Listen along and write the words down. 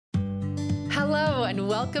and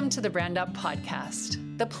welcome to the Brand Up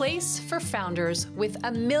Podcast, the place for founders with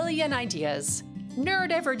a million ideas,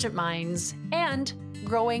 neurodivergent minds, and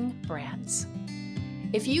growing brands.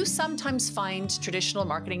 If you sometimes find traditional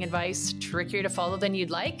marketing advice trickier to follow than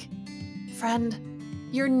you'd like, friend,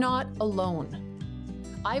 you're not alone.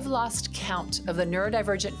 I've lost count of the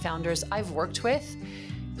neurodivergent founders I've worked with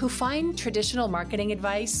who find traditional marketing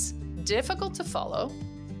advice difficult to follow,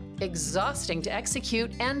 exhausting to execute,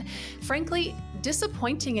 and frankly,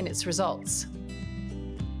 disappointing in its results.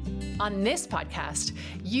 On this podcast,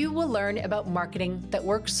 you will learn about marketing that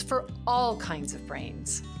works for all kinds of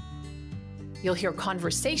brains. You'll hear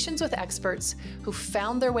conversations with experts who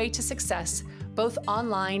found their way to success both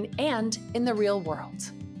online and in the real world.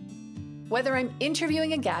 Whether I'm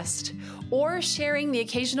interviewing a guest or sharing the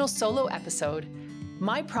occasional solo episode,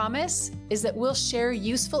 my promise is that we'll share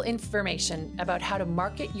useful information about how to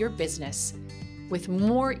market your business with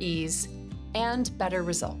more ease and better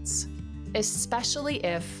results, especially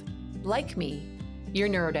if, like me, you're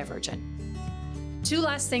neurodivergent. Two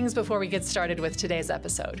last things before we get started with today's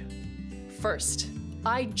episode. First,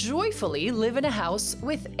 I joyfully live in a house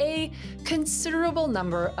with a considerable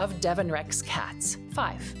number of Devon Rex cats,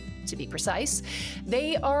 5 to be precise.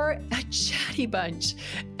 They are a chatty bunch,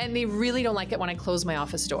 and they really don't like it when I close my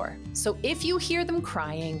office door. So if you hear them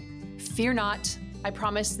crying, fear not. I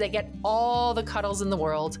promise they get all the cuddles in the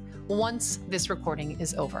world once this recording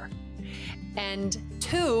is over. And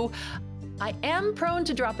 2, I am prone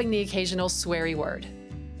to dropping the occasional sweary word.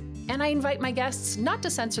 And I invite my guests not to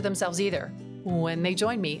censor themselves either when they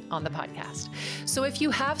join me on the podcast. So if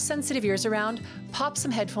you have sensitive ears around, pop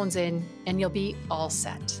some headphones in and you'll be all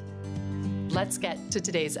set. Let's get to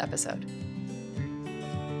today's episode.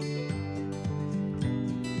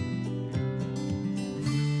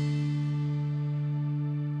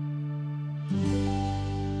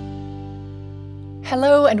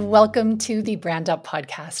 Hello and welcome to the Brand Up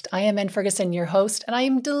Podcast. I am Ann Ferguson, your host, and I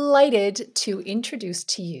am delighted to introduce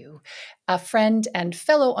to you a friend and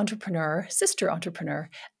fellow entrepreneur, sister entrepreneur,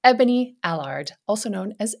 Ebonie Allard, also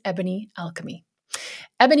known as Ebonie Alchemy.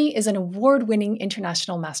 Ebonie is an award-winning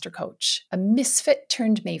international master coach, a misfit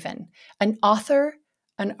turned maven, an author,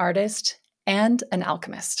 an artist, and an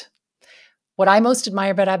alchemist. What I most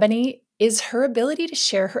admire about Ebonie is her ability to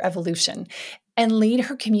share her evolution and lead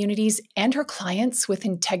her communities and her clients with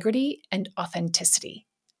integrity and authenticity.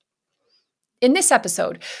 In this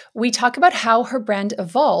episode, we talk about how her brand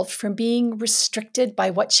evolved from being restricted by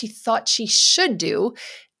what she thought she should do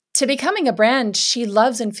to becoming a brand she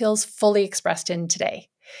loves and feels fully expressed in today.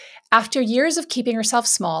 After years of keeping herself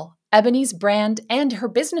small, Ebonie's brand and her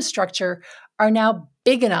business structure are now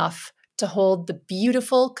big enough to hold the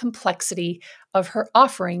beautiful complexity of her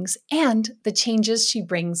offerings and the changes she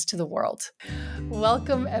brings to the world.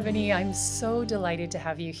 Welcome, Ebonie. I'm so delighted to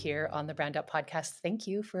have you here on the Brand Up Podcast. Thank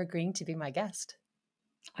you for agreeing to be my guest.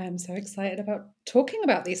 I am so excited about talking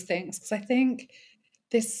about these things because I think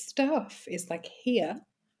this stuff is like here.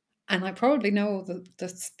 And I probably know all the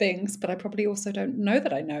things, but I probably also don't know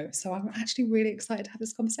that I know. So I'm actually really excited to have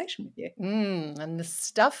this conversation with you. And the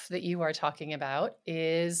stuff that you are talking about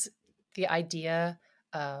is the idea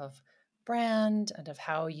of brand and of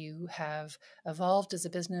how you have evolved as a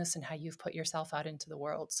business and how you've put yourself out into the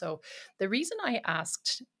world. So the reason I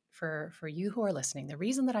asked for you who are listening, the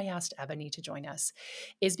reason that I asked Ebonie to join us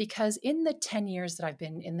is because in the 10 years that I've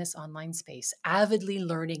been in this online space, avidly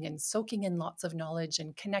learning and soaking in lots of knowledge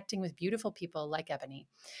and connecting with beautiful people like Ebonie,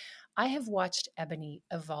 I have watched Ebonie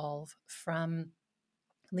evolve from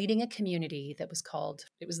leading a community that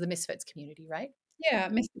it was the Misfits community, right? Yeah,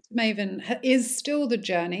 Misfits Maven is still the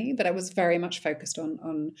journey, but I was very much focused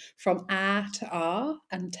on from A to R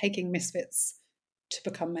and taking Misfits to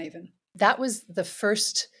become Maven. That was the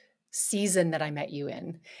first season that I met you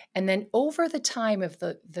in. And then over the time of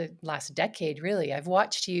the last decade, really, I've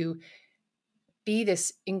watched you be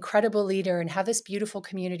this incredible leader and have this beautiful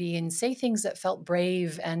community and say things that felt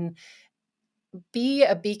brave and be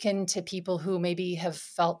a beacon to people who maybe have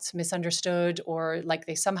felt misunderstood or like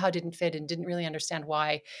they somehow didn't fit and didn't really understand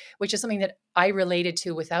why, which is something that I related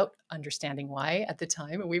to without understanding why at the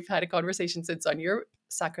time. And we've had a conversation since on your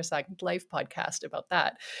Sacrosanct Life podcast about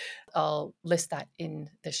that. I'll list that in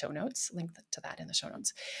the show notes, link to that in the show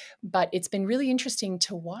notes. But it's been really interesting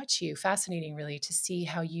to watch you, fascinating really, to see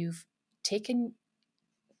how you've taken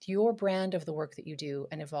your brand of the work that you do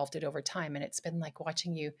and evolved it over time. And it's been like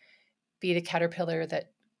watching you be the caterpillar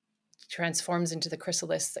that transforms into the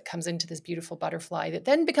chrysalis that comes into this beautiful butterfly that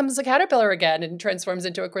then becomes a caterpillar again and transforms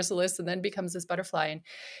into a chrysalis and then becomes this butterfly.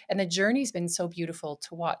 And the journey's been so beautiful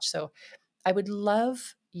to watch. So I would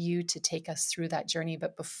love you to take us through that journey.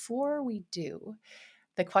 But before we do,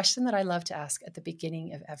 the question that I love to ask at the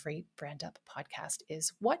beginning of every Brand Up podcast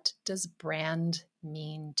is, what does brand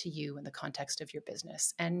mean to you in the context of your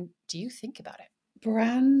business? And do you think about it?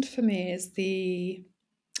 Brand for me is the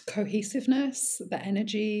cohesiveness, the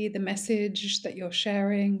energy, the message that you're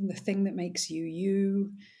sharing, the thing that makes you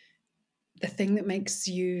you, the thing that makes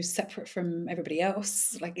you separate from everybody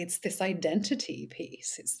else. Like, it's this identity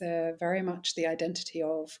piece. It's very much the identity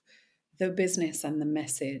of the business and the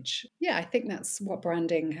message. Yeah, I think that's what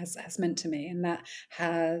branding has meant to me, and that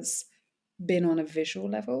has been on a visual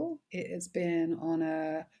level. It has been on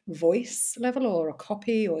a voice level, or a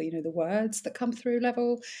copy, or the words that come through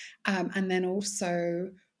level, and then also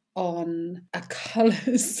on a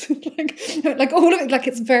colors like all of it. Like,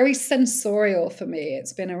 it's very sensorial for me.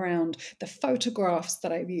 It's been around the photographs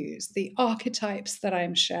that I've used, the archetypes that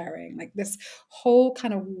I'm sharing, like this whole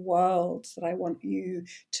kind of world that I want you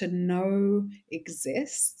to know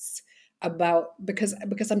exists, about because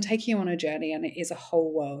I'm taking you on a journey, and it is a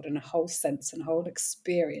whole world and a whole sense and a whole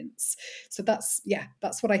experience. So that's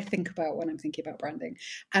what I think about when I'm thinking about branding.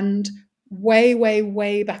 And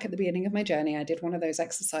way back at the beginning of my journey, I did one of those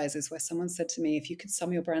exercises where someone said to me, if you could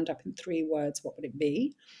sum your brand up in 3 words, what would it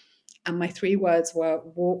be? And my 3 words were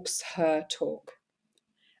walks her talk.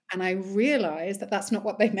 And I realized that that's not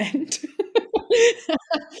what they meant.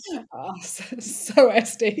 So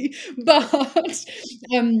SD. But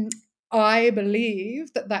I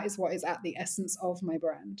believe that that is what is at the essence of my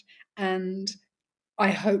brand. And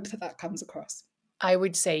I hope that that comes across. I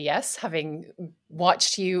would say yes, having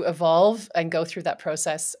watched you evolve and go through that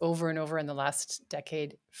process over and over in the last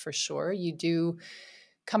decade, for sure. You do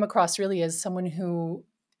come across really as someone who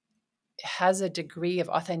has a degree of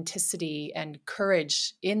authenticity and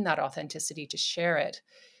courage in that authenticity to share it.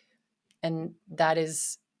 And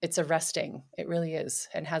it's arresting. It really is,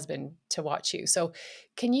 and has been, to watch you. So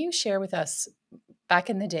can you share with us,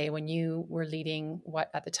 back in the day when you were leading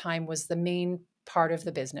what at the time was the main part of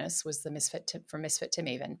the business, was the from Misfit to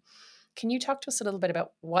Maven. Can you talk to us a little bit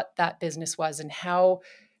about what that business was and how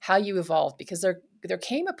you evolved? Because there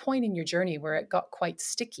came a point in your journey where it got quite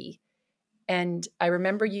sticky. And I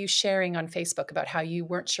remember you sharing on Facebook about how you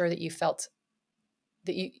weren't sure that you felt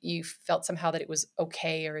somehow that it was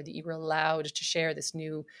okay, or that you were allowed to share this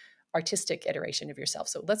new artistic iteration of yourself.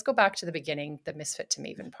 So let's go back to the beginning, the Misfit to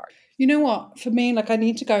Maven part. You know what? For me, like, I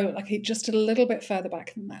need to go like just a little bit further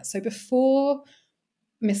back than that. So before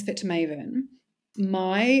Misfit to Maven,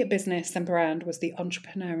 my business and brand was the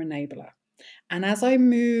Entrepreneur Enabler. And as I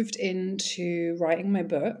moved into writing my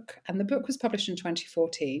book, and the book was published in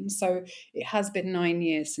 2014, so it has been 9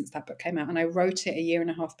 years since that book came out. And I wrote it a year and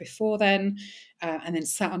a half before then, and then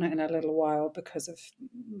sat on it in a little while because of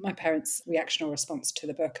my parents' reaction or response to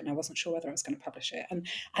the book, and I wasn't sure whether I was going to publish it.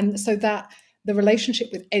 And so that the relationship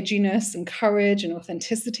with edginess and courage and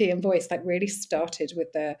authenticity and voice, like, really started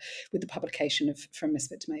with the publication of From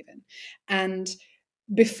Misfit to Maven. And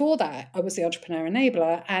before that, I was the Entrepreneur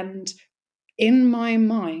Enabler, and in my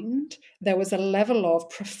mind, there was a level of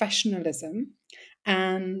professionalism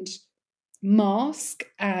and mask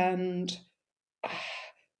and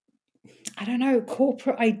I don't know,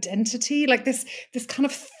 corporate identity, like this kind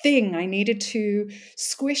of thing I needed to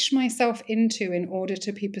squish myself into in order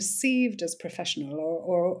to be perceived as professional,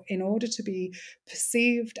 or in order to be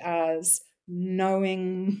perceived as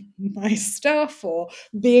knowing my stuff, or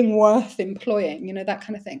being worth employing, that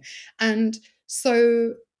kind of thing. And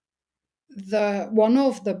so one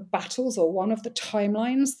of the battles, or one of the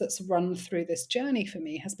timelines that's run through this journey for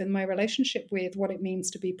me, has been my relationship with what it means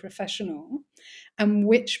to be professional, and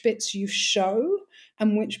which bits you show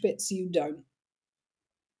and which bits you don't.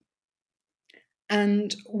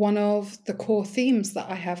 And one of the core themes that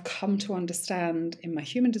I have come to understand in my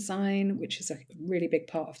human design, which is a really big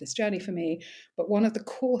part of this journey for me, but one of the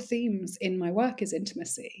core themes in my work is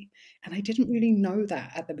intimacy. And I didn't really know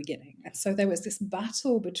that at the beginning. And so there was this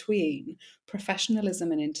battle between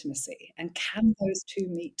professionalism and intimacy. And can those two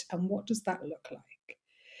meet? And what does that look like?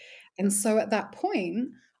 And so at that point,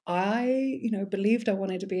 I, believed I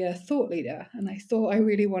wanted to be a thought leader, and I thought I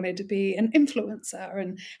really wanted to be an influencer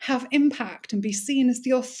and have impact and be seen as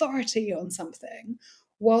the authority on something,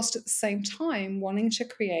 whilst at the same time wanting to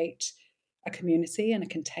create a community and a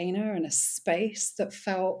container and a space that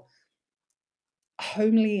felt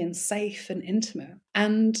homely and safe and intimate.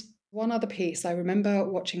 And one other piece, I remember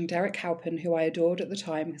watching Derek Halpin, who I adored at the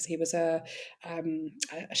time, because he was a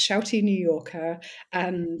shouty New Yorker,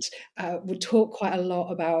 and would talk quite a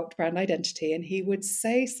lot about brand identity. And he would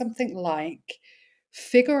say something like,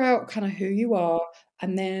 figure out kind of who you are,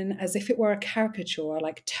 and then, as if it were a caricature,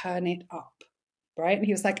 like, turn it up. right? And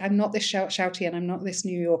he was like, I'm not this shouty and I'm not this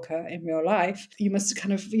New Yorker in real life. You must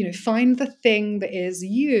kind of, find the thing that is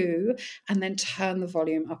you and then turn the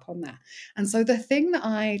volume up on that. And so the thing that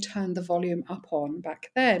I turned the volume up on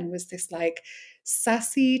back then was this like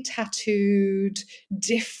sassy, tattooed,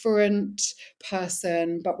 different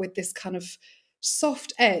person, but with this kind of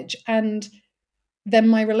soft edge. And then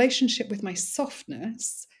my relationship with my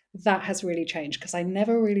softness, that has really changed, because I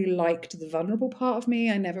never really liked the vulnerable part of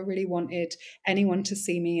me. I never really wanted anyone to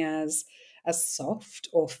see me as soft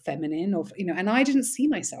or feminine, or and I didn't see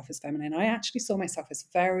myself as feminine. I actually saw myself as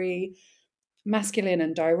very masculine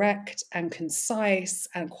and direct and concise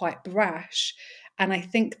and quite brash. And I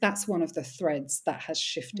think that's one of the threads that has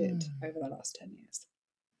shifted over the last 10 years.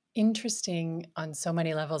 Interesting on so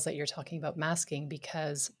many levels that you're talking about masking,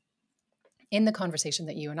 because in the conversation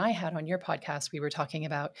that you and I had on your podcast, we were talking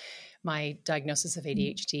about my diagnosis of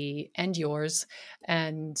ADHD and yours,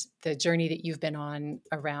 and the journey that you've been on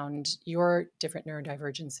around your different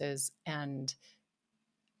neurodivergences, and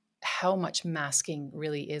how much masking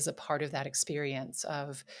really is a part of that experience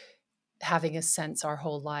of having a sense our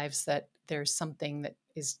whole lives that there's something that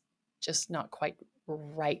is just not quite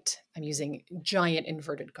right. I'm using giant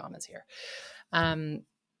inverted commas here.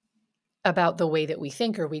 About the way that we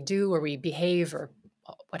think or we do or we behave or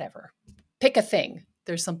whatever. Pick a thing.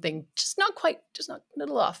 There's something just not a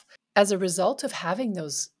little off. As a result of having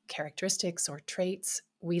those characteristics or traits,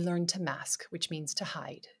 we learn to mask, which means to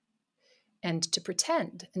hide and to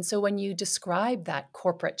pretend. And so when you describe that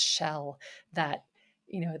corporate shell, that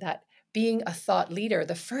being a thought leader,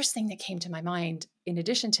 the first thing that came to my mind, in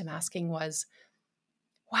addition to masking, was,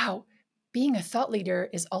 wow, being a thought leader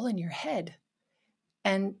is all in your head.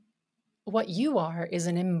 And what you are is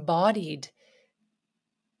an embodied,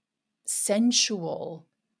 sensual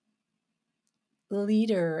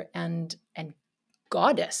leader and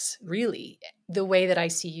goddess, really, the way that I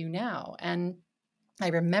see you now. And I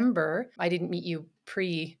remember, I didn't meet you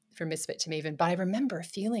for Misfit to Maven, but I remember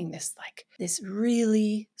feeling this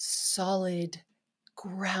really solid,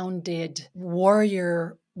 grounded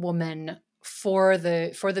warrior woman for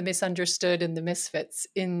the misunderstood and the misfits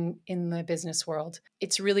in the business world.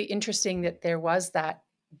 It's really interesting that there was that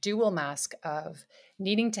dual mask of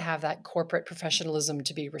needing to have that corporate professionalism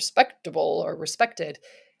to be respectable or respected,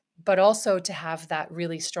 but also to have that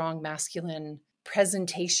really strong masculine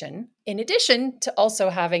presentation, in addition to also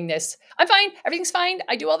having this, I'm fine, everything's fine,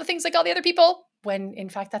 I do all the things like all the other people, when in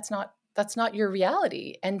fact that's not your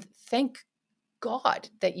reality. And thank God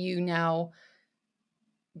that you now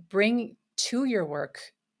bring to your work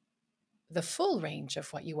the full range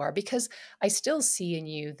of what you are, because I still see in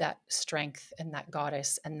you that strength and that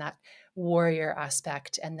goddess and that warrior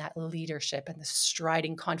aspect and that leadership and the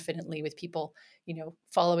striding confidently with people,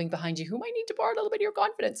 following behind you who might need to borrow a little bit of your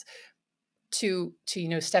confidence to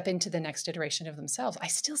step into the next iteration of themselves. I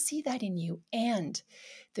still see that in you, and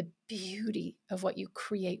the beauty of what you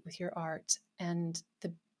create with your art and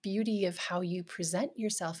the beauty of how you present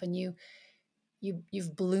yourself and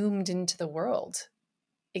you've bloomed into the world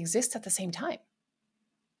exists at the same time.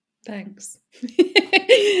 Thanks.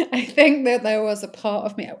 I think that there was a part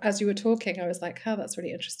of me, as you were talking, I was like, oh, that's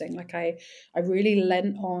really interesting. Like I really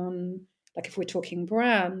lent on, like if we're talking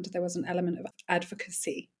brand, there was an element of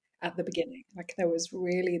advocacy at the beginning. Like there was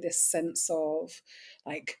really this sense of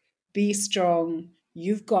like, be strong,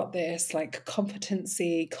 you've got this, like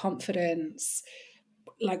competency, confidence,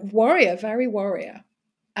 like warrior, very warrior.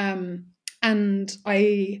 And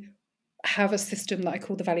I have a system that I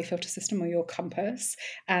call the value filter system, or your compass,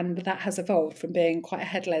 and that has evolved from being quite a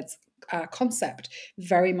head-led concept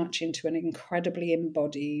very much into an incredibly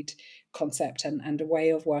embodied concept and a way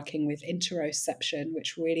of working with interoception,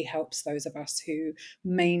 which really helps those of us who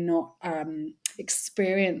may not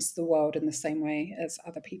experience the world in the same way as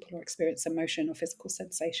other people, or experience emotion or physical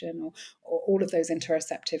sensation or all of those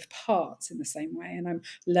interoceptive parts in the same way. And I'm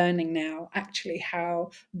learning now actually how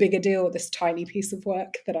big a deal this tiny piece of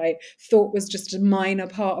work that I thought was just a minor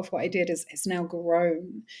part of what I did is now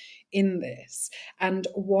grown in this. And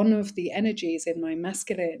one of the energies in my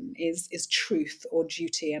masculine is truth or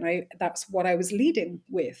duty, and that's what I was leading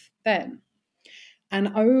with then.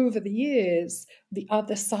 And over the years, the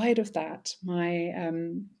other side of that, my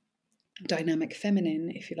dynamic feminine,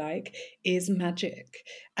 if you like, is magic,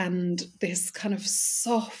 and this kind of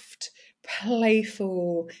soft,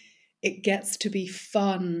 playful, it gets to be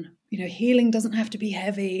fun. Healing doesn't have to be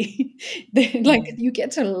heavy. Like you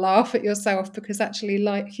get to laugh at yourself, because actually,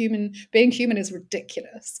 like being human is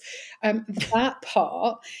ridiculous. That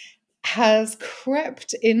part, has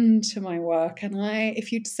crept into my work. And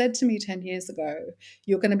if you'd said to me 10 years ago,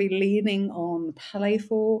 you're going to be leaning on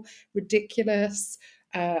playful, ridiculous,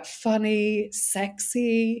 funny,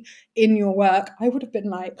 sexy in your work, I would have been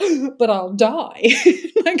like, but I'll die.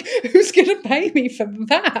 Like, who's going to pay me for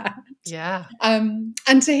that? Yeah. And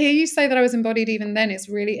to hear you say that I was embodied even then is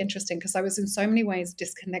really interesting, because I was in so many ways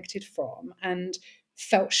disconnected from and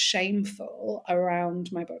felt shameful around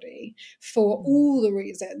my body for all the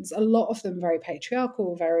reasons, a lot of them very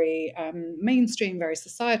patriarchal, very mainstream, very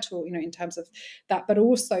societal, in terms of that, but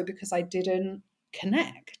also because I didn't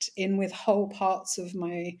connect in with whole parts of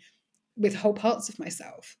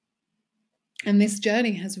myself. And this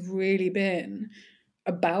journey has really been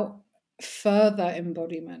about further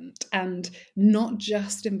embodiment, and not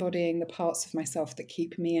just embodying the parts of myself that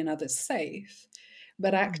keep me and others safe,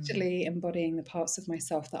 but actually embodying the parts of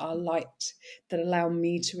myself that are light, that allow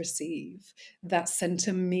me to receive, that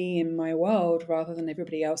center me in my world rather than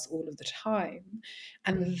everybody else all of the time.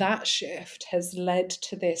 And that shift has led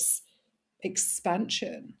to this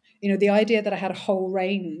expansion. The idea that I had a whole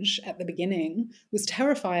range at the beginning was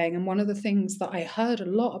terrifying. And one of the things that I heard a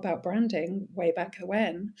lot about branding way back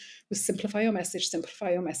when was simplify your message,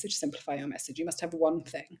 simplify your message, simplify your message. You must have one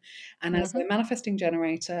thing. And as a manifesting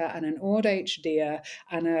generator and an AUD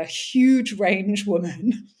and a huge range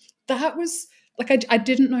woman, that was like, I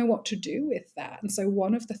didn't know what to do with that. And so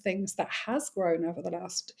one of the things that has grown over the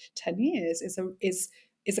last 10 years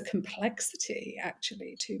is a complexity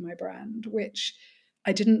actually to my brand, which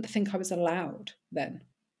I didn't think I was allowed then.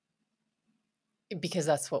 Because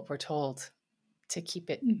that's what we're told, to keep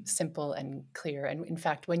it simple and clear. And in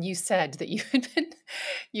fact, when you said that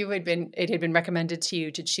it had been recommended to you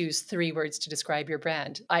to choose 3 words to describe your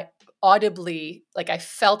brand, I audibly, I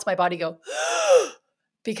felt my body go,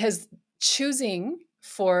 because choosing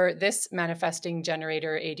for this manifesting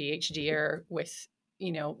generator ADHDer with,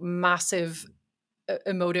 massive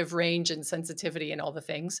emotive range and sensitivity and all the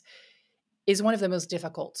things is one of the most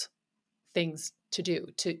difficult things to do.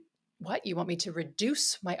 What you want me to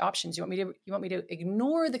reduce my options? You want me to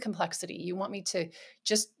ignore the complexity? You want me to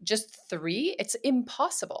just 3? It's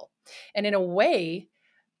impossible. And in a way,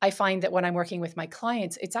 I find that when I'm working with my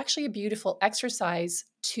clients, it's actually a beautiful exercise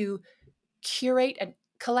to curate and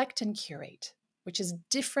collect and curate, which is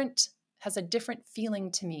different, has a different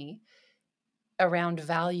feeling to me around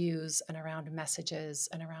values and around messages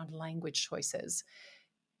and around language choices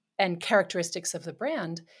and characteristics of the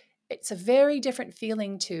brand. It's a very different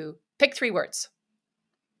feeling to pick 3 words,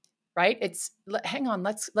 right? It's hang on,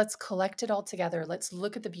 let's collect it all together. Let's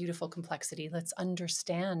look at the beautiful complexity. Let's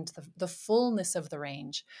understand the fullness of the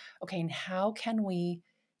range. Okay, and how can we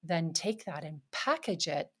then take that and package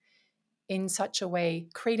it in such a way,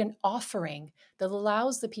 create an offering that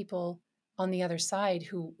allows the people on the other side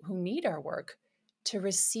who need our work to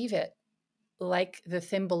receive it like the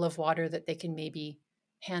thimble of water that they can maybe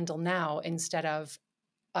handle now, instead of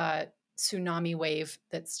a tsunami wave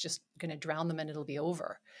that's just going to drown them and it'll be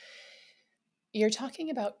over. You're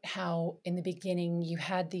talking about how in the beginning you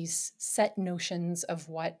had these set notions of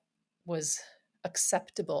what was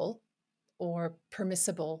acceptable or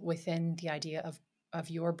permissible within the idea of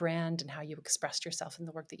your brand and how you expressed yourself in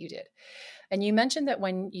the work that you did. And you mentioned that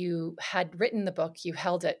when you had written the book, you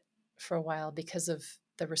held it for a while because of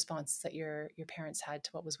the response that your parents had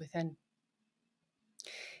to what was within.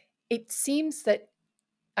 It seems that,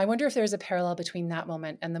 I wonder if there's a parallel between that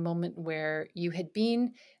moment and the moment where you had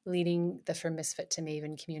been leading the From Misfit to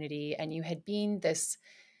Maven community, and you had been this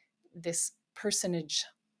personage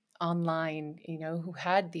online, who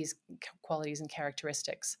had these qualities and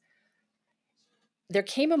characteristics. There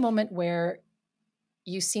came a moment where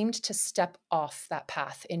you seemed to step off that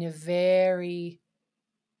path in a very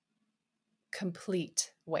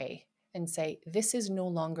complete way and say, this is no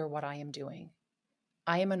longer what I am doing.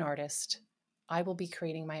 I am an artist. I will be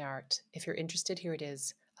creating my art. If you're interested, here it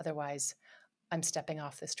is. Otherwise, I'm stepping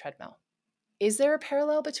off this treadmill. Is there a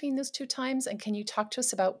parallel between those 2 times? And can you talk to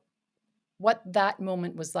us about what that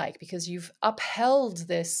moment was like? Because you've upheld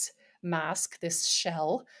this mask, this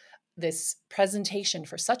shell, this presentation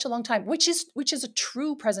for such a long time, which is a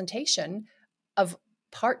true presentation of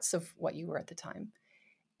parts of what you were at the time.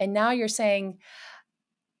 And now you're saying,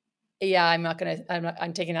 yeah,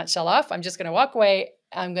 I'm taking that shell off. I'm just going to walk away.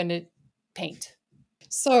 I'm going to paint.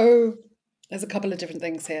 So there's a couple of different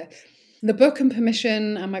things here. The book and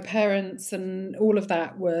permission and my parents and all of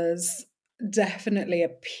that was definitely a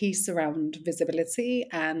piece around visibility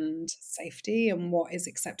and safety and what is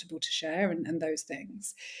acceptable to share and those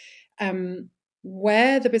things.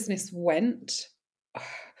 Where the business went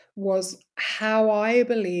was how I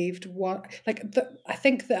believed I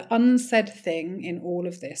think the unsaid thing in all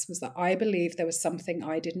of this was that I believed there was something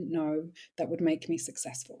I didn't know that would make me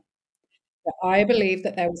successful. That I believed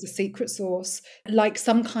that there was a secret sauce, like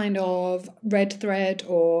some kind of red thread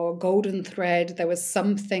or golden thread. There was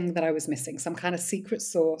something that I was missing, some kind of secret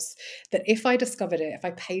sauce that if I discovered it, if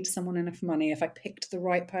I paid someone enough money, if I picked the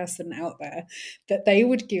right person out there, that they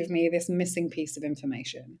would give me this missing piece of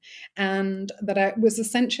information. And that I was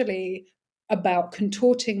essentially about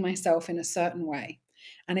contorting myself in a certain way.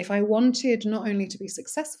 And if I wanted not only to be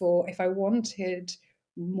successful, if I wanted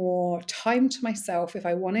more time to myself, if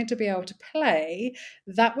I wanted to be able to play,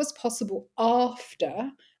 that was possible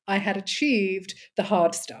after I had achieved the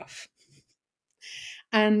hard stuff.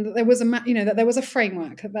 And there was that there was a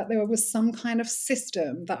framework, that there was some kind of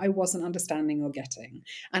system that I wasn't understanding or getting.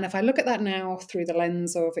 And if I look at that now through the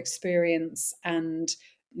lens of experience and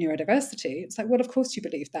neurodiversity, it's like, well, of course you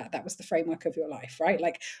believe that that was the framework of your life, right?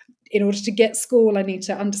 Like, in order to get school, I need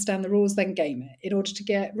to understand the rules, then game it. In order to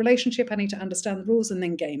get relationship, I need to understand the rules and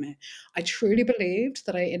then game it. I truly believed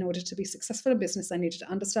that in order to be successful in business, I needed to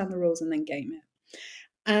understand the rules and then game it.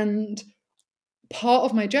 And part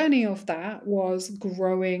of my journey of that was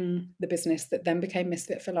growing the business that then became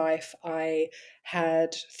Misfit for Life. I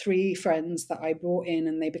had 3 friends that I brought in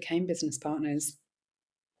and they became business partners.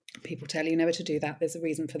 People tell you never to do that. There's a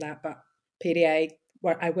reason for that. But PDA,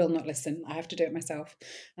 where I will not listen. I have to do it myself.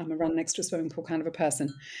 I'm a run next to a swimming pool kind of a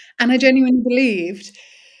person. And I genuinely believed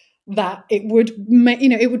that it would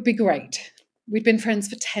it would be great. We'd been friends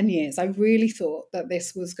for 10 years. I really thought that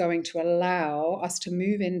this was going to allow us to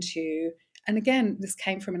move into, and again, this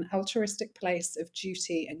came from an altruistic place of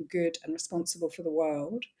duty and good and responsible for the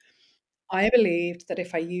world. I believed that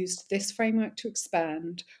if I used this framework to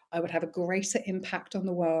expand, I would have a greater impact on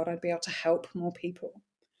the world. I'd be able to help more people.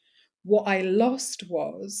 What I lost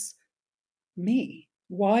was me.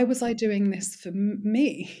 Why was I doing this for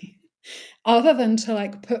me? Other than to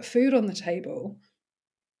like put food on the table,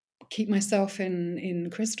 keep myself in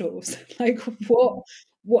crystals. Like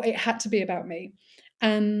what it had to be about me.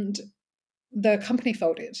 And the company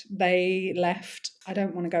folded. They left. I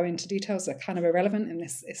don't want to go into details, they're kind of irrelevant in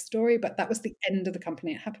this story, but that was the end of the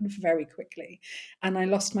company. It happened very quickly. And I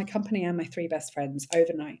lost my company and my 3 best friends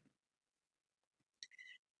overnight.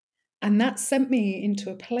 And that sent me into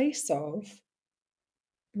a place of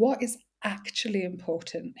what is actually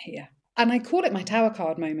important here. And I call it my tower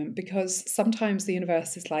card moment because sometimes the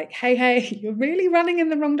universe is like, hey, you're really running in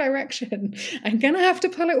the wrong direction. I'm going to have to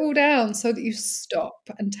pull it all down so that you stop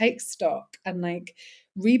and take stock and like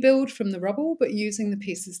rebuild from the rubble, but using the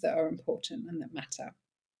pieces that are important and that matter.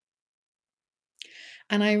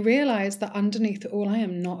 And I realized that underneath it all, I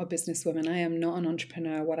am not a businesswoman. I am not an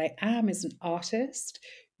entrepreneur. What I am is an artist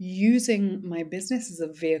using my business as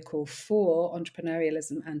a vehicle for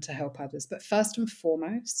entrepreneurialism and to help others. But first and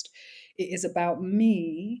foremost, it is about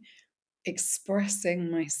me expressing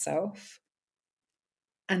myself.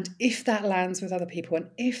 And if that lands with other people and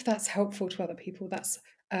if that's helpful to other people, that's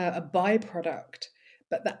a byproduct.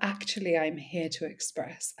 But that actually I'm here to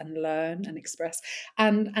express and learn and express.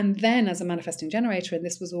 And then as a manifesting generator, and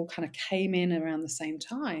this was all kind of came in around the same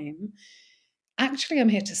time, actually I'm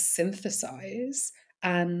here to synthesize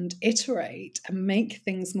and iterate and make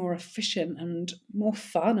things more efficient and more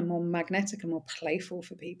fun and more magnetic and more playful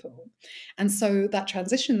for people. And so that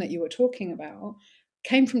transition that you were talking about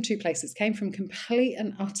came from 2 places, came from complete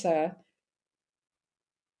and utter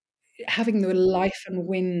having the life and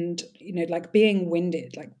wind, like being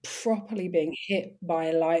winded, like properly being hit by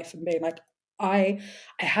life and being like, I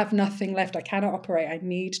have nothing left. I cannot operate. I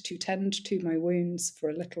need to tend to my wounds for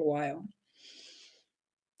a little while.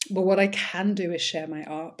 But what I can do is share my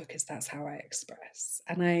art because that's how I express.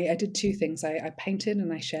 And I did 2 things. I painted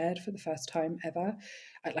and I shared for the first time ever.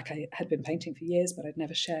 I had been painting for years, but I'd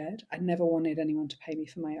never shared. I never wanted anyone to pay me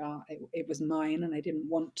for my art. It was mine and I didn't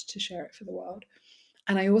want to share it for the world.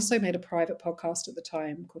 And I also made a private podcast at the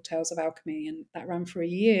time called Tales of Alchemy, and that ran for a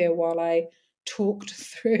year while I talked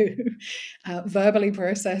through, verbally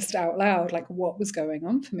processed out loud, like what was going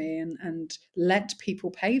on for me and let people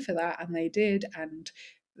pay for that. And they did. And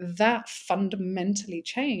that fundamentally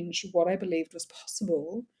changed what I believed was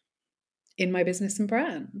possible in my business and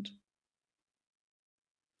brand.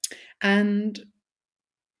 And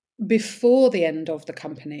before the end of the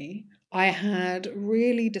company, I had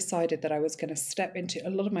really decided that I was going to step into, a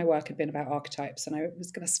lot of my work had been about archetypes, and I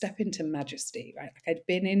was going to step into majesty, right? Like I'd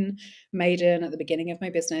been in Maiden at the beginning of my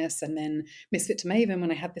business, and then Misfit to Maven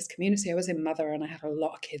when I had this community. I was in Mother, and I had a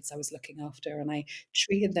lot of kids I was looking after, and I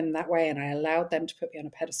treated them that way, and I allowed them to put me on a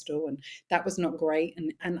pedestal, and that was not great.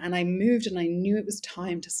 And I moved, and I knew it was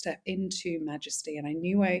time to step into majesty, and I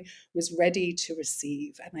knew I was ready to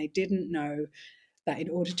receive, and I didn't know that in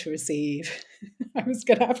order to receive, I was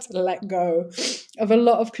going to have to let go of a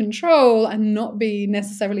lot of control and not be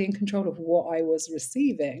necessarily in control of what I was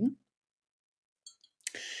receiving.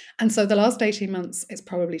 And so the last 18 months, it's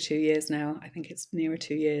probably 2 years now, I think it's nearer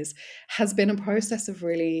 2 years, has been a process of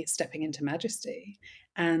really stepping into majesty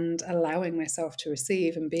and allowing myself to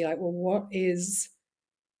receive and be like, well, what is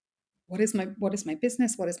my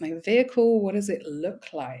business? What is my vehicle? What does it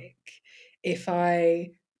look like if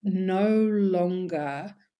I no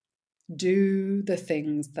longer do the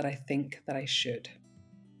things that I think that I should,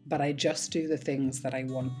 but I just do the things that I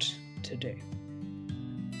want to do?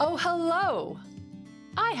 Oh, hello!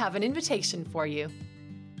 I have an invitation for you.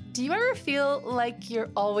 Do you ever feel like you're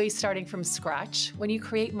always starting from scratch when you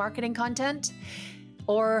create marketing content?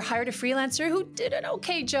 Or hired a freelancer who did an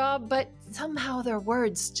okay job, but somehow their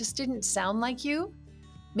words just didn't sound like you?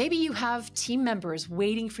 Maybe you have team members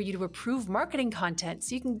waiting for you to approve marketing content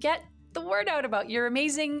so you can get the word out about your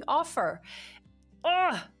amazing offer.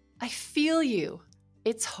 Ugh, I feel you.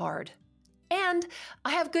 It's hard. And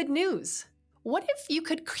I have good news. What if you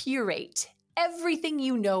could curate everything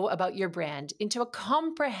you know about your brand into a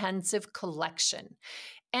comprehensive collection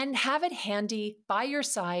and have it handy by your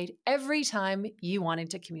side every time you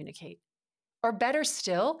wanted to communicate? Or better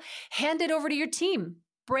still, hand it over to your team,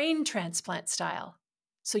 brain transplant style,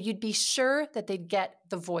 so you'd be sure that they'd get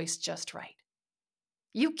the voice just right.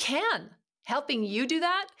 You can. Helping you do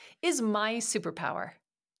that is my superpower,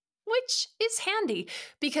 which is handy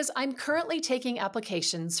because I'm currently taking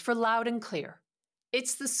applications for Loud and Clear.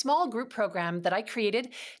 It's the small group program that I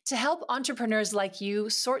created to help entrepreneurs like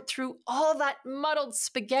you sort through all that muddled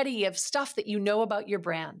spaghetti of stuff that you know about your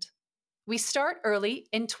brand. We start early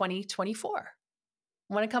in 2024.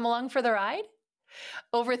 Want to come along for the ride?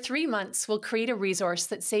 Over 3 months, we'll create a resource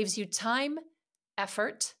that saves you time,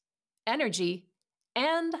 effort, energy,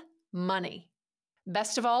 and money.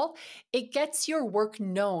 Best of all, it gets your work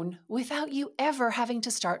known without you ever having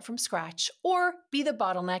to start from scratch or be the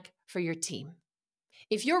bottleneck for your team.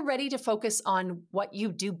 If you're ready to focus on what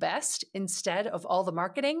you do best instead of all the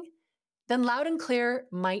marketing, then Loud and Clear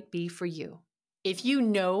might be for you. If you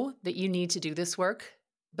know that you need to do this work,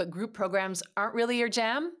 but group programs aren't really your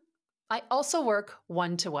jam, I also work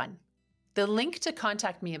one-to-one. The link to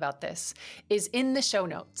contact me about this is in the show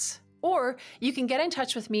notes. Or you can get in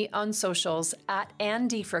touch with me on socials at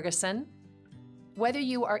Andy Ferguson, whether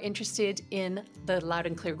you are interested in the Loud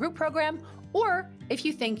and Clear group program or if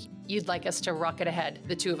you think you'd like us to rocket ahead,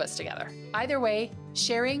 the two of us together. Either way,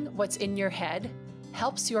 sharing what's in your head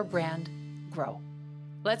helps your brand grow.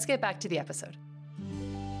 Let's get back to the episode.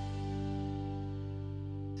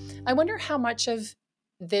 I wonder how much of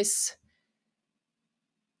this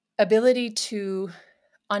ability to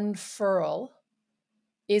unfurl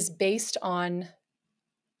is based on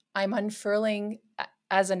I'm unfurling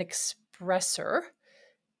as an expressor,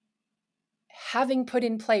 having put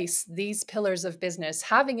in place these pillars of business,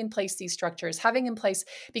 having in place these structures, having in place,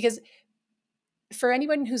 because for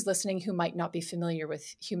anyone who's listening who might not be familiar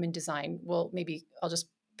with human design, well, maybe I'll just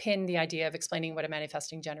pin the idea of explaining what a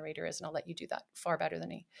manifesting generator is, and I'll let you do that far better than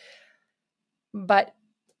me. But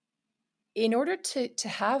in order to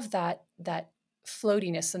have that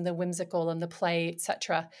floatiness and the whimsical and the play,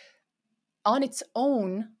 etc., on its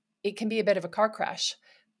own, it can be a bit of a car crash.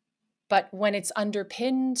 But when it's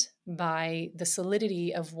underpinned by the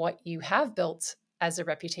solidity of what you have built as a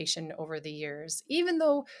reputation over the years, even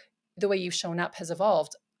though the way you've shown up has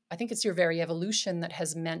evolved, I think it's your very evolution that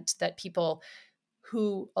has meant that people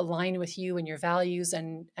who align with you and your values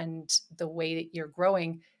and the way that you're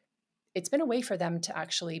growing, it's been a way for them to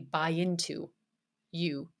actually buy into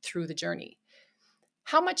you through the journey.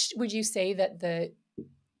 How much would you say that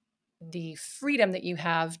the freedom that you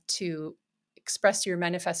have to express your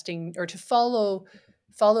manifesting or to follow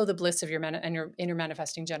the bliss of your and your inner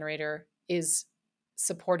manifesting generator is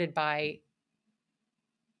supported by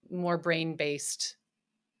more brain-based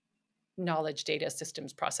knowledge, data,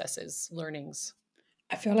 systems, processes, learnings?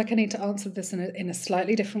 I feel like I need to answer this in a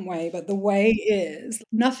slightly different way, but the way is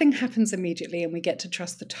nothing happens immediately and we get to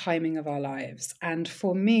trust the timing of our lives. And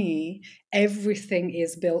for me, everything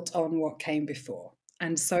is built on what came before.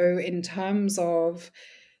 And so in terms of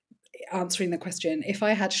answering the question, if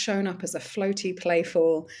I had shown up as a floaty,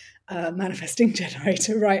 playful manifesting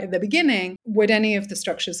generator right at the beginning, would any of the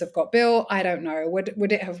structures have got built? I don't know.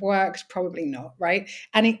 Would it have worked? Probably not, right?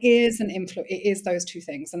 And it is it is those two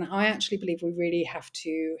things. And I actually believe we really have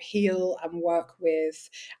to heal and work with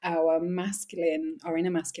our inner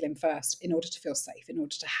masculine first, in order to feel safe, in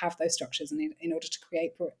order to have those structures, and in order to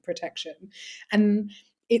create protection. And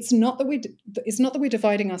it's not that we're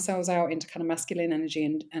dividing ourselves out into kind of masculine energy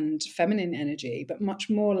and feminine energy, but much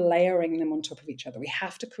more layering them on top of each other. We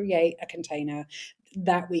have to create a container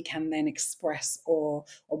that we can then express or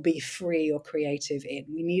be free or creative in.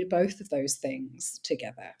 We need both of those things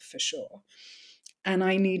together, for sure. And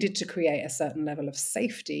I needed to create a certain level of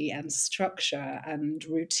safety and structure and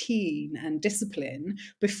routine and discipline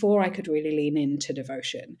before I could really lean into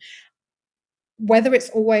devotion. Whether it's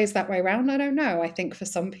always that way around, I don't know. I think for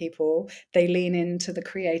some people, they lean into the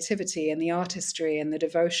creativity and the artistry and the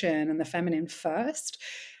devotion and the feminine first,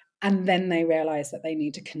 and then they realize that they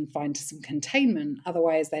need to find some containment.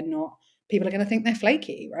 Otherwise, they're not. People are going to think they're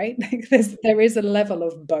flaky, right? There is a level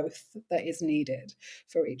of both that is needed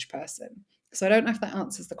for each person. So I don't know if that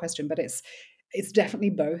answers the question, but it's definitely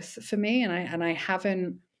both for me, and I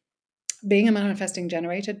haven't. Being a manifesting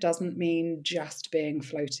generator doesn't mean just being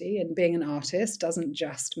floaty, and being an artist doesn't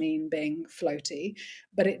just mean being floaty,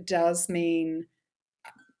 but it does mean,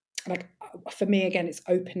 like, for me, again, it's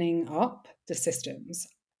opening up the systems.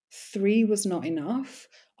 3 was not enough.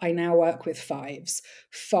 I now work with 5s.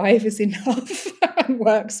 5 is enough and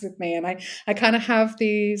works with me. And I kind of have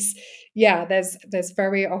these, there's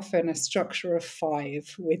very often a structure of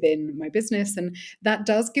 5 within my business. And that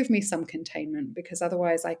does give me some containment, because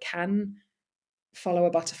otherwise I can follow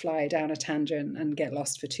a butterfly down a tangent and get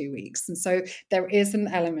lost for 2 weeks. And so there is an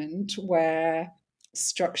element where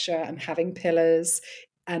structure and having pillars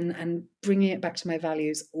and bringing it back to my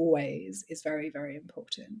values always is very, very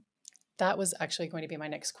important. That was actually going to be my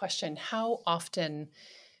next question. How often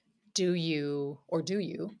do you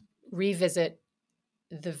revisit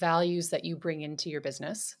the values that you bring into your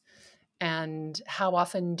business? And how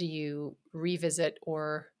often do you revisit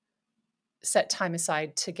or set time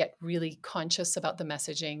aside to get really conscious about the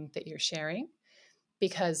messaging that you're sharing?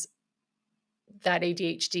 Because that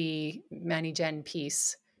ADHD Manny Gen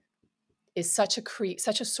piece is such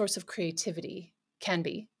a source of creativity, can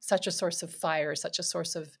be such a source of fire, such a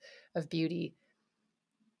source of beauty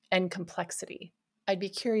and complexity. I'd be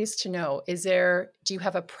curious to know, do you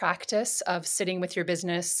have a practice of sitting with your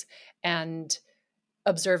business and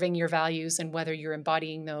observing your values and whether you're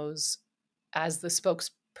embodying those as the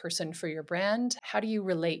spokesperson for your brand? How do you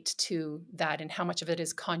relate to that, and how much of it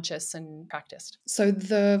is conscious and practiced? So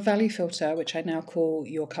the value filter, which I now call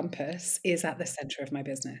your compass, is at the center of my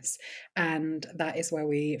business. And that is where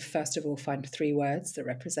we, first of all, find 3 words that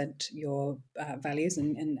represent your values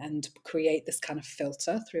and create this kind of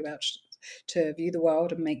filter throughout to view the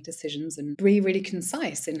world and make decisions and be really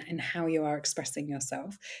concise in how you are expressing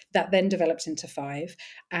yourself. That then developed into 5.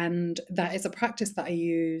 And that is a practice that I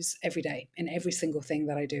use every day in every single thing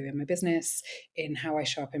that I do in my business, in how I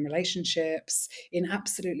show up in relationships, in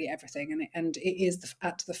absolutely everything. And it is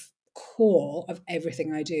at the core of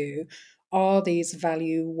everything I do are these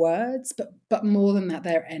value words, but more than that,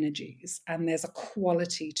 they're energies, and there's a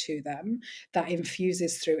quality to them that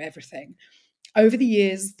infuses through everything. Over the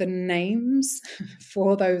years, the names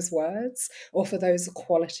for those words or for those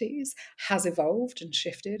qualities has evolved and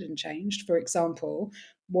shifted and changed. For example,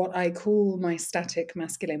 what I call my static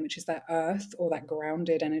masculine, which is that earth or that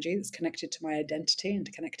grounded energy that's connected to my identity and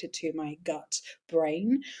connected to my gut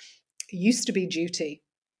brain, used to be duty,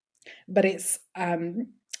 but it's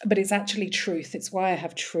actually truth. It's why I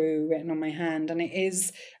have true written on my hand, and it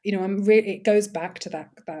is, it goes back to that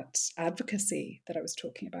advocacy that I was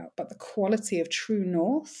talking about. But the quality of true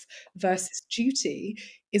north versus duty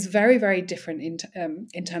is very, very different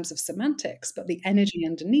in terms of semantics, but the energy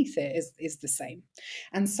underneath it is the same.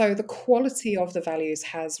 And so the quality of the values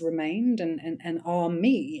has remained and are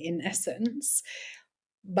me in essence,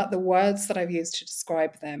 but the words that I've used to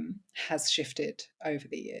describe them has shifted over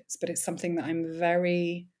the years. But it's something that I'm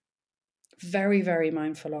very, very, very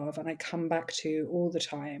mindful of, and I come back to all the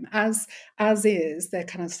time. As is, they're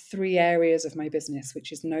kind of 3 areas of my business,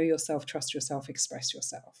 which is know yourself, trust yourself, express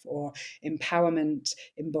yourself, or empowerment,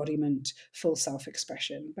 embodiment, full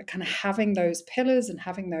self-expression. But kind of having those pillars and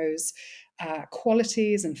having those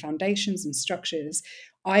qualities and foundations and structures,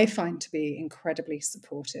 I find to be incredibly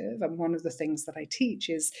supportive. And one of the things that I teach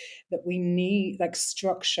is that we need, like,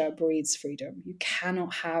 structure breeds freedom. You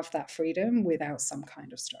cannot have that freedom without some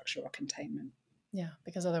kind of structure or containment. Yeah,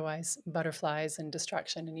 because otherwise butterflies and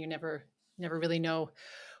distraction, and you never really know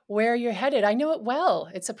where you're headed. I know it well.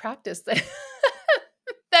 It's a practice that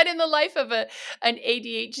that in the life of an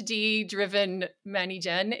ADHD driven Manny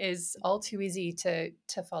Jen is all too easy to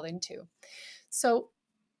fall into. So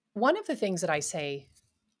one of the things that I say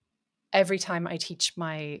every time I teach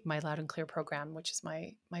my Loud and Clear program, which is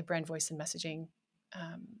my brand voice and messaging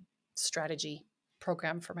strategy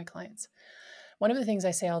program for my clients, one of the things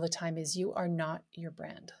I say all the time is you are not your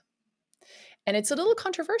brand. And it's a little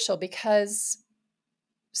controversial because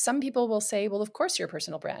some people will say, well, of course you're a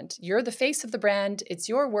personal brand. You're the face of the brand. It's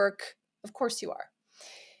your work. Of course you are.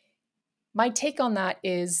 My take on that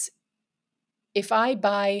is if I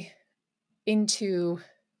buy into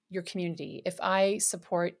your community, if I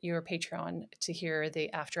support your Patreon to hear the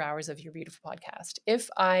after hours of your beautiful podcast, if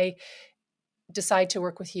I decide to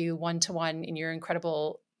work with you one-to-one in your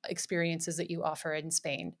incredible experiences that you offer in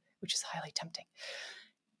Spain, which is highly tempting,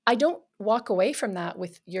 I don't walk away from that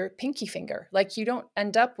with your pinky finger. Like you don't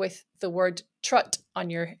end up with the word trut on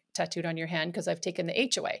your tattooed on your hand because I've taken the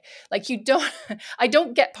H away. Like you don't, I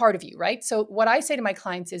don't get part of you, right? So what I say to my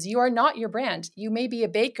clients is you are not your brand. You may be a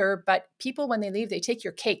baker, but people, when they leave, they take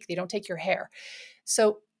your cake. They don't take your hair.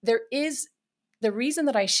 So there is, the reason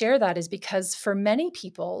that I share that is because for many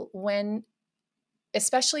people,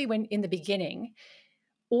 especially when in the beginning,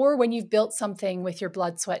 or when you've built something with your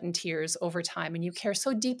blood, sweat, and tears over time and you care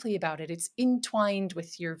so deeply about it, it's entwined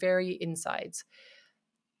with your very insides.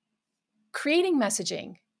 Creating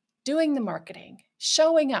messaging, doing the marketing,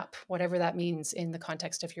 showing up, whatever that means in the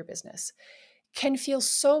context of your business, can feel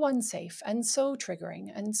so unsafe and so triggering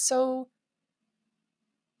and so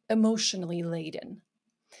emotionally laden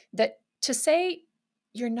that to say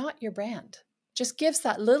you're not your brand just gives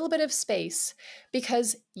that little bit of space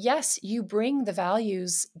because yes, you bring the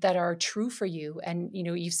values that are true for you. And,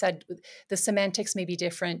 you said the semantics may be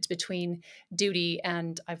different between duty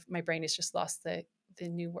and my brain has just lost the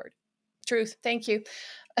new word. Truth. Thank you.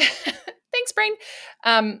 Thanks, brain.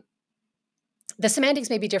 The semantics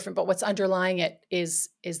may be different, but what's underlying it is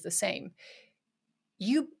the same.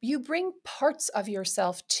 You bring parts of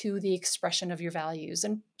yourself to the expression of your values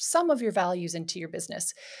and some of your values into your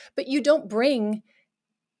business, but you don't bring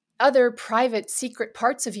other private secret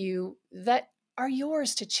parts of you that are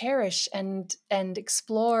yours to cherish and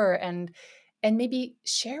explore and maybe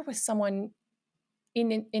share with someone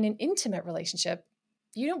in an intimate relationship.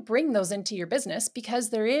 You don't bring those into your business because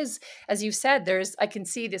there is, as you said, I can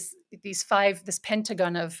see this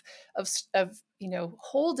pentagon of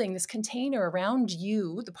holding this container around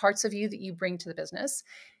you, the parts of you that you bring to the business.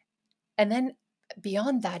 And then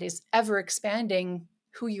beyond that is ever expanding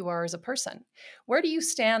who you are as a person. Where do you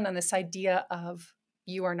stand on this idea of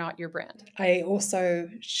you are not your brand? I also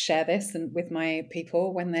share this with my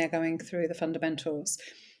people when they're going through the fundamentals.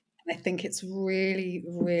 I think it's really,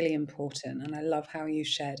 really important, and I love how you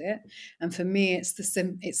shared it. And for me, it's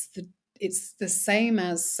the same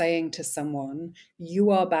as saying to someone,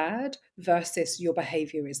 "You are bad," versus "Your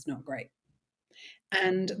behavior is not great."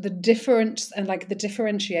 And the difference and the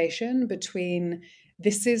differentiation between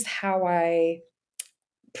this is how I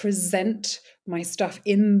present my stuff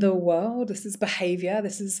in the world. This is behavior.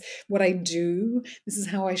 This is what I do. This is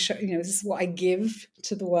how I show, this is what I give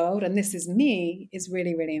to the world. And this is me is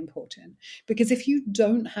really, really important. Because if you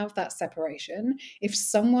don't have that separation, if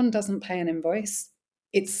someone doesn't pay an invoice,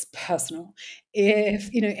 it's personal.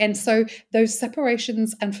 And so those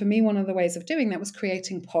separations, and for me, one of the ways of doing that was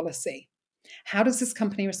creating policy. How does this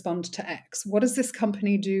company respond to X? What does this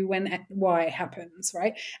company do when Y happens,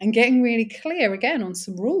 right? And getting really clear again on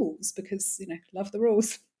some rules because, love the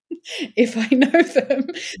rules. If I know them,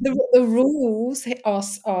 the rules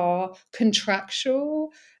are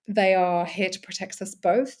contractual. They are here to protect us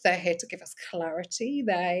both. They're here to give us clarity.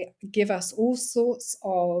 They give us all sorts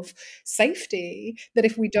of safety that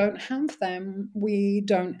if we don't have them, we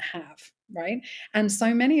don't have, right? And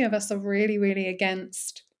so many of us are really, really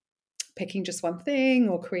against picking just one thing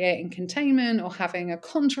or creating containment or having a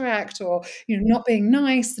contract or not being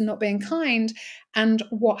nice and not being kind. And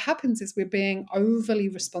what happens is we're being overly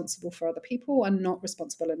responsible for other people and not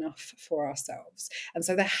responsible enough for ourselves. And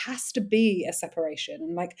so there has to be a separation,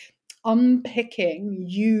 and unpicking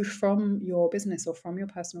you from your business or from your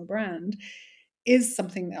personal brand is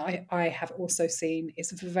something that I have also seen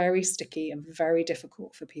is very sticky and very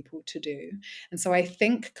difficult for people to do. And so I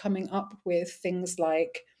think coming up with things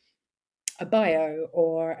like a bio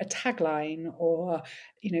or a tagline or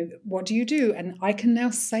what do you do, and I can now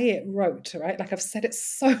say it rote, right? Like I've said it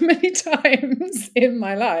so many times in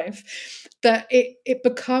my life that it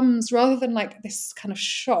becomes, rather than this kind of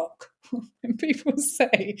shock when people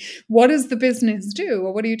say, what does the business do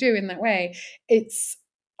or what do you do in that way, it's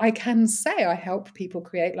I can say I help people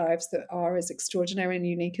create lives that are as extraordinary and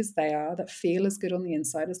unique as they are, that feel as good on the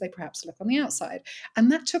inside as they perhaps look on the outside.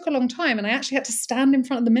 And that took a long time. And I actually had to stand in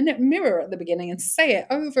front of the mirror at the beginning and say it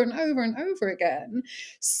over and over and over again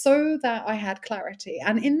so that I had clarity.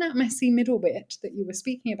 And in that messy middle bit that you were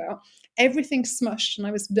speaking about, everything smushed and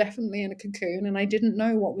I was definitely in a cocoon and I didn't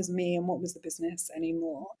know what was me and what was the business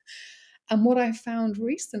anymore. And what I found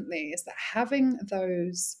recently is that having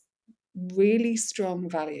those really strong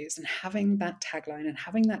values and having that tagline and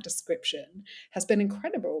having that description has been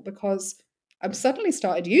incredible because I've suddenly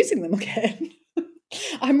started using them again.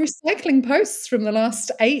 I'm recycling posts from the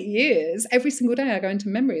last 8 years. Every single day I go into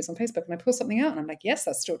memories on Facebook and I pull something out and I'm like, yes,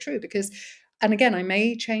 that's still true. Because, and again, I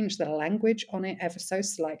may change the language on it ever so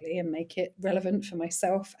slightly and make it relevant for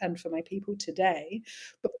myself and for my people today.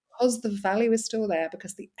 But because the value is still there,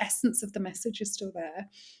 because the essence of the message is still there,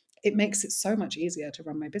 it makes it so much easier to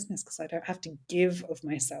run my business because I don't have to give of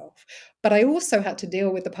myself. But I also had to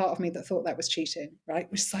deal with the part of me that thought that was cheating,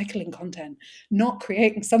 right? Recycling content, not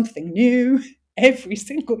creating something new every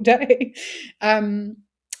single day.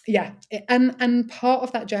 Yeah, and part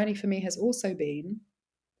of that journey for me has also been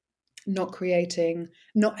not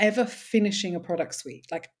ever finishing a product suite,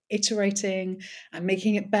 like iterating and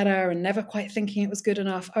making it better and never quite thinking it was good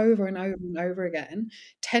enough over and over and over again.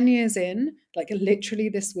 10 years in, like literally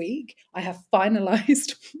this week, I have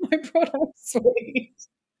finalized my product suite.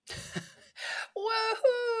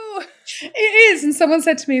 Woohoo! It is. And someone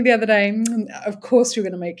said to me the other day, of course you're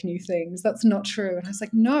going to make new things. That's not true. And I was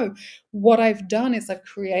like, no, what I've done is I've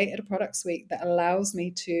created a product suite that allows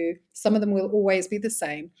me to, some of them will always be the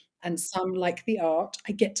same. And some, like the art,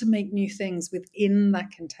 I get to make new things within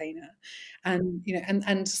that container. And,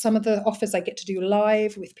 and some of the offers I get to do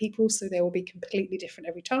live with people. So they will be completely different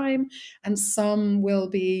every time. And some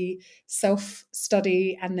will be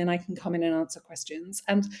self-study and then I can come in and answer questions.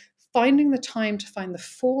 And finding the time to find the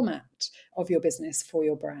format of your business for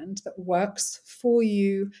your brand that works for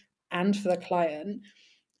you and for the client,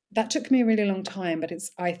 that took me a really long time, but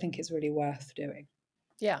I think it's really worth doing.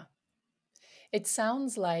 Yeah. It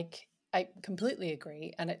sounds like, I completely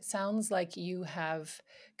agree. And it sounds like you have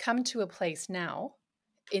come to a place now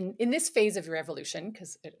in this phase of your evolution,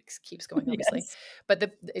 because it keeps going, obviously. Yes.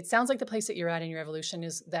 But it sounds like the place that you're at in your evolution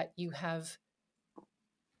is that you have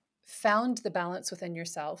found the balance within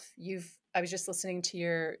yourself. I was just listening to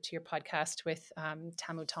your podcast with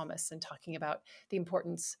Tamu Thomas and talking about the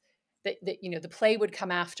importance that the play would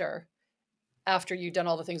come after you've done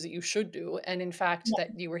all the things that you should do. And in fact,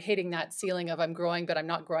 that you were hitting that ceiling of I'm growing, but I'm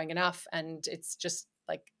not growing enough. And it's just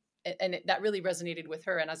like, that really resonated with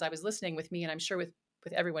her. And as I was listening with me, and I'm sure with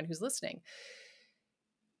everyone who's listening,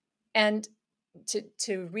 and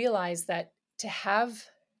to realize that to have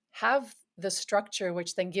the structure,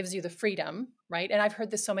 which then gives you the freedom, right? And I've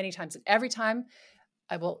heard this so many times, and every time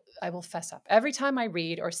I will fess up. Every time I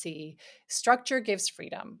read or see structure gives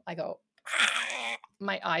freedom, I go,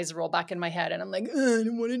 my eyes roll back in my head and I'm like, I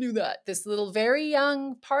don't want to do that. This little very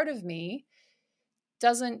young part of me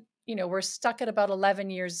doesn't, we're stuck at about 11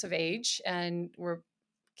 years of age and we're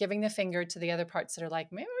giving the finger to the other parts that are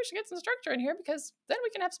like, maybe we should get some structure in here because then we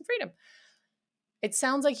can have some freedom. It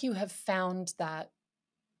sounds like you have found that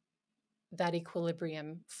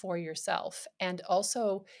equilibrium for yourself. And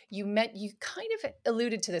also you kind of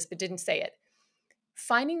alluded to this, but didn't say it.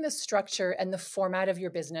 Finding the structure and the format of your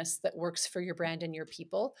business that works for your brand and your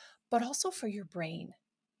people, but also for your brain,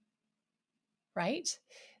 right?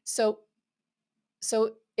 So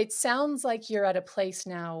it sounds like you're at a place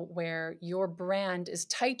now where your brand is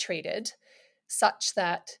titrated such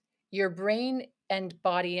that your brain and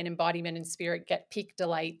body and embodiment and spirit get peak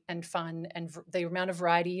delight and fun and the amount of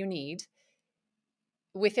variety you need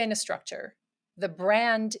within a structure. The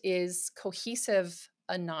brand is cohesive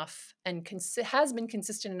enough and has been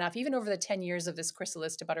consistent enough, even over the 10 years of this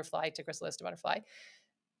chrysalis to butterfly to chrysalis to butterfly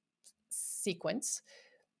sequence,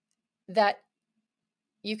 that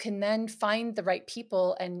you can then find the right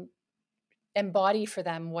people and embody for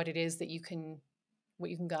them what it is that you can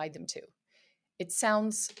guide them to. It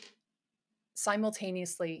sounds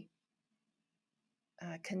simultaneously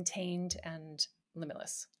contained and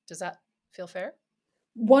limitless. Does that feel fair?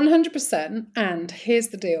 100%. And here's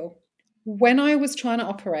the deal. When I was trying to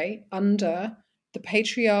operate under the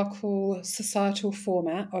patriarchal societal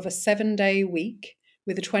format of a 7-day week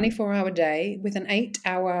with a 24-hour day with an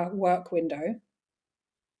 8-hour work window,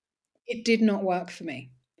 it did not work for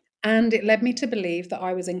me. And it led me to believe that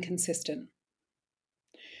I was inconsistent.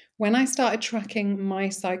 when I started tracking my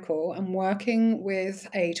cycle and working with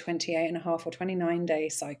a 28.5 or 29-day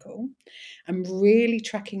cycle, I'm really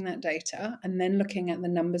tracking that data and then looking at the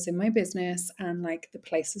numbers in my business and like the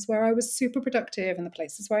places where I was super productive and the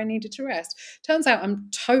places where I needed to rest. Turns out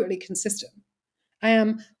I'm totally consistent. I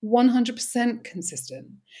am 100% consistent.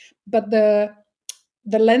 But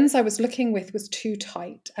the lens I was looking with was too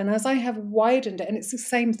tight. And as I have widened it, and it's the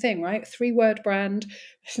same thing, right? 3-word brand,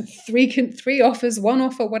 three offers, 1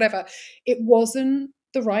 offer, whatever. It wasn't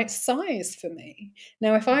the right size for me.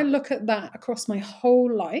 Now, if I look at that across my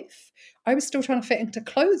whole life, I was still trying to fit into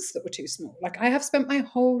clothes that were too small. Like I have spent my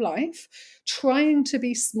whole life trying to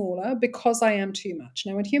be smaller because I am too much.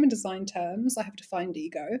 Now, in human design terms, I have defined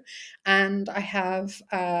ego, and I have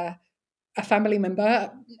a family member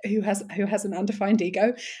who has an undefined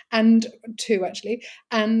ego, and 2 actually,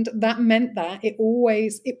 and that meant that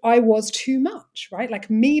I was too much, right? Like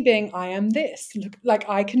me being I am this, look, like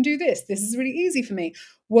I can do this is really easy for me,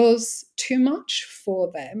 was too much for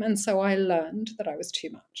them, and so I learned that I was too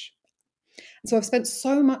much. And so I've spent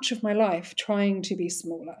so much of my life trying to be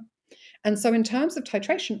smaller. And so in terms of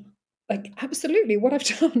titration, like absolutely what I've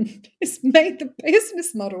done is made the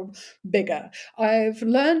business model bigger. I've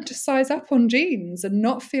learned to size up on jeans and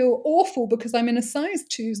not feel awful because I'm in a size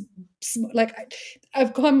too small. Like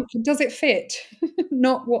I've gone, does it fit?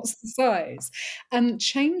 Not what's the size? And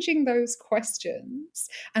changing those questions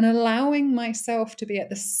and allowing myself to be at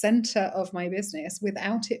the center of my business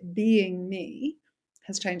without it being me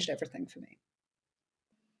has changed everything for me.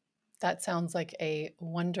 That sounds like a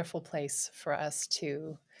wonderful place for us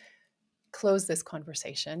to close this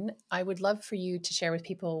conversation. I would love for you to share with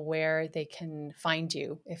people where they can find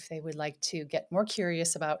you if they would like to get more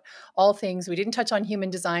curious about all things. We didn't touch on human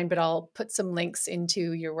design, but I'll put some links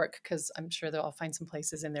into your work because I'm sure that I'll find some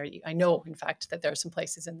places in there. I know, in fact, that there are some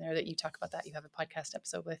places in there that you talk about that. You have a podcast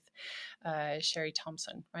episode with Sherry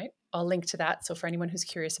Thompson, right? I'll link to that. So for anyone who's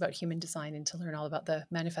curious about human design and to learn all about the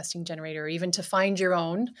manifesting generator, or even to find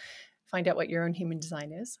out what your own human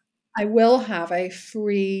design is. I will have a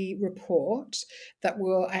free report that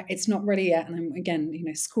it's not ready yet. And I'm, again,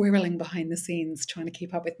 squirreling behind the scenes, trying to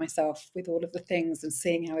keep up with myself with all of the things and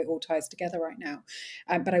seeing how it all ties together right now.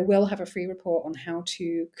 But I will have a free report on how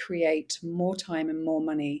to create more time and more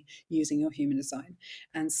money using your human design.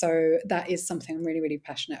 And so that is something I'm really, really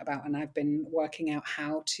passionate about. And I've been working out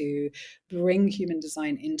how to bring human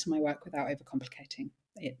design into my work without overcomplicating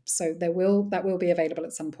it. So that will be available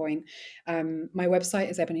at some point. My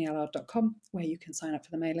website is ebonieallard.com, where you can sign up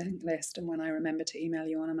for the mailing list. And when I remember to email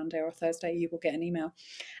you on a Monday or a Thursday, you will get an email.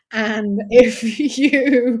 And if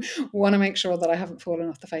you want to make sure that I haven't fallen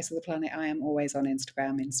off the face of the planet, I am always on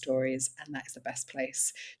Instagram in stories, and that is the best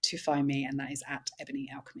place to find me. And that is at Ebonie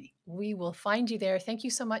Alchemy. We will find you there. Thank you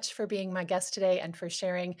so much for being my guest today and for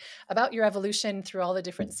sharing about your evolution through all the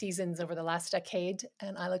different seasons over the last decade.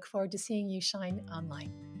 And I look forward to seeing you shine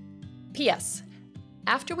online. P.S.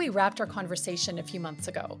 After we wrapped our conversation a few months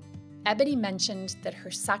ago, Ebonie mentioned that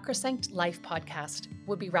her Sacrosanct Life podcast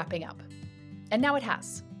would be wrapping up. And now it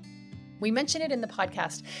has. We mentioned it in the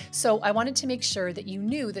podcast, so I wanted to make sure that you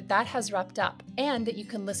knew that that has wrapped up and that you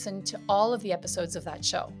can listen to all of the episodes of that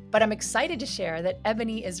show. But I'm excited to share that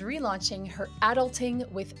Ebonie is relaunching her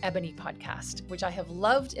Adulting with Ebonie podcast, which I have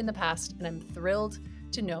loved in the past and I'm thrilled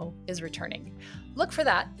to know is returning. Look for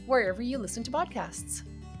that wherever you listen to podcasts.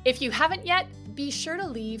 If you haven't yet, be sure to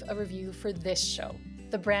leave a review for this show,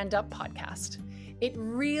 the Brand Up Podcast. It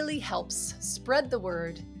really helps spread the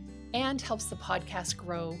word and helps the podcast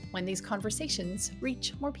grow when these conversations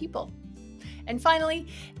reach more people. And finally,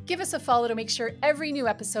 give us a follow to make sure every new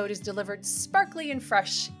episode is delivered sparkly and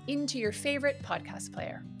fresh into your favorite podcast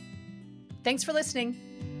player. Thanks for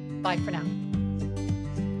listening. Bye for now.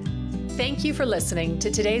 Thank you for listening to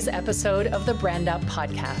today's episode of the Brand Up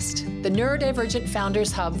Podcast, the neurodivergent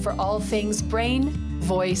founders hub for all things brain,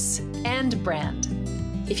 voice, and brand.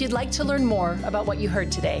 If you'd like to learn more about what you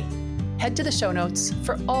heard today, head to the show notes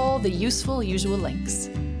for all the useful usual links.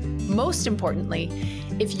 Most importantly,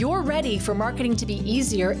 if you're ready for marketing to be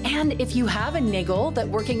easier, and if you have a niggle that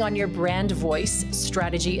working on your brand voice,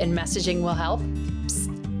 strategy, and messaging will help,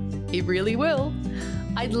 it really will,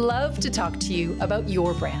 I'd love to talk to you about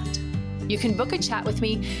your brand. You can book a chat with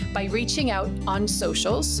me by reaching out on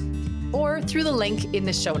socials or through the link in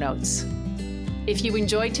the show notes. If you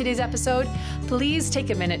enjoyed today's episode, please take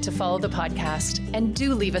a minute to follow the podcast and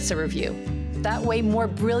do leave us a review. That way, more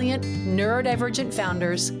brilliant neurodivergent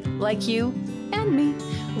founders like you and me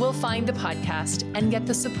will find the podcast and get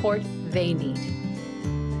the support they need.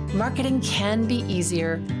 Marketing can be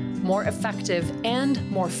easier, more effective, and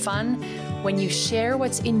more fun when you share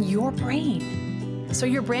what's in your brain. so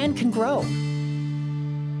your brand can grow.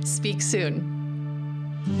 Speak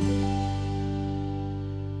soon.